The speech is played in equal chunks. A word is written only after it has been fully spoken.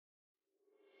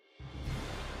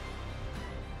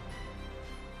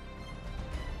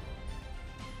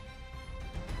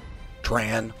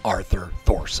Tjeran Arthur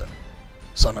Thorson,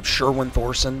 son of Sherwin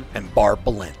Thorson and Barb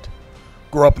Balint.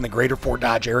 Grew up in the greater Fort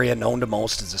Dodge area known to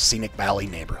most as the Scenic Valley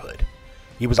neighborhood.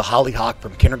 He was a Hollyhock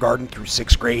from kindergarten through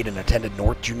 6th grade and attended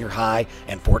North Junior High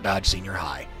and Fort Dodge Senior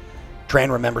High.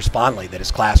 Tjeran remembers fondly that his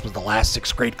class was the last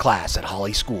 6th grade class at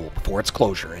Holly School before its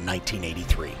closure in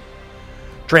 1983.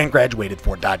 Tjeran graduated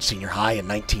Fort Dodge Senior High in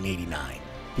 1989.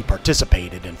 He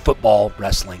participated in football,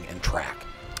 wrestling, and track.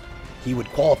 He would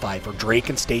qualify for Drake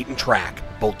and State in track,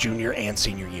 both junior and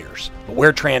senior years. But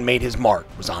where Tjeran made his mark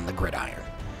was on the gridiron.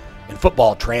 In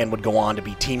football, Tjeran would go on to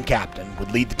be team captain,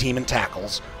 would lead the team in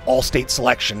tackles, all-state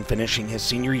selection, finishing his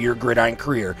senior year gridiron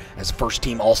career as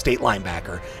first-team all-state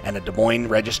linebacker and a Des Moines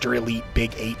Register Elite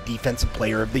Big 8 Defensive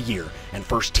Player of the Year and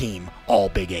first-team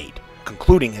All-Big 8.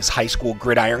 Concluding his high school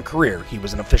gridiron career, he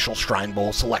was an official Shrine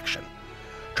Bowl selection.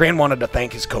 Tjeran wanted to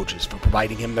thank his coaches for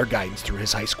providing him their guidance through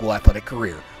his high school athletic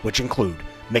career, which include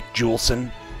Mick Julson,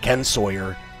 Ken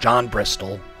Sawyer, John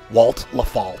Bristol, Walt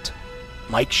LaFault,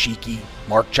 Mike Sheekey,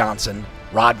 Mark Johnson,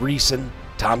 Rod Reeson,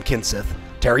 Tom Kinseth,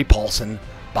 Terry Paulson,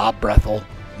 Bob Brethel,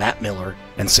 Matt Miller,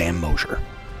 and Sam Mosier.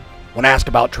 When asked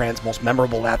about Tjeran's most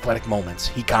memorable athletic moments,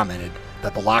 he commented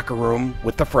that the locker room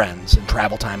with the friends and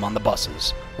travel time on the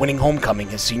buses, winning homecoming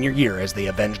his senior year as they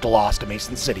avenged a loss to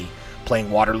Mason City,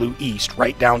 playing Waterloo East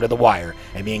right down to the wire,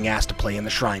 and being asked to play in the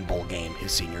Shrine Bowl game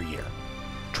his senior year.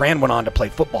 Tjeran went on to play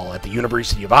football at the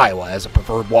University of Iowa as a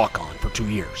preferred walk-on for 2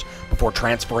 years, before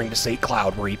transferring to St.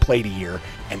 Cloud where he played a year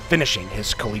and finishing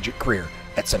his collegiate career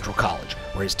at Central College,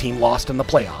 where his team lost in the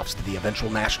playoffs to the eventual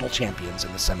national champions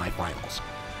in the semifinals.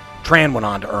 Tjeran went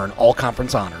on to earn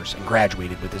all-conference honors and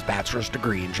graduated with his bachelor's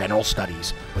degree in general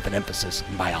studies with an emphasis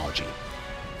in biology.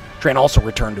 Tjeran also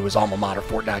returned to his alma mater,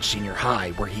 Fort Dodge Senior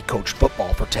High, where he coached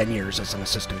football for 10 years as an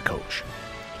assistant coach.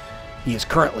 He is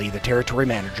currently the territory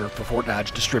manager for Fort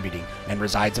Dodge Distributing and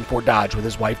resides in Fort Dodge with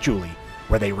his wife Julie,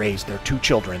 where they raised their 2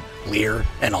 children, Lear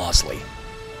and Osley.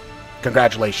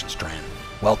 Congratulations, Tjeran.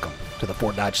 Welcome to the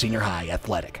Fort Dodge Senior High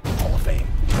Athletic Hall of Fame.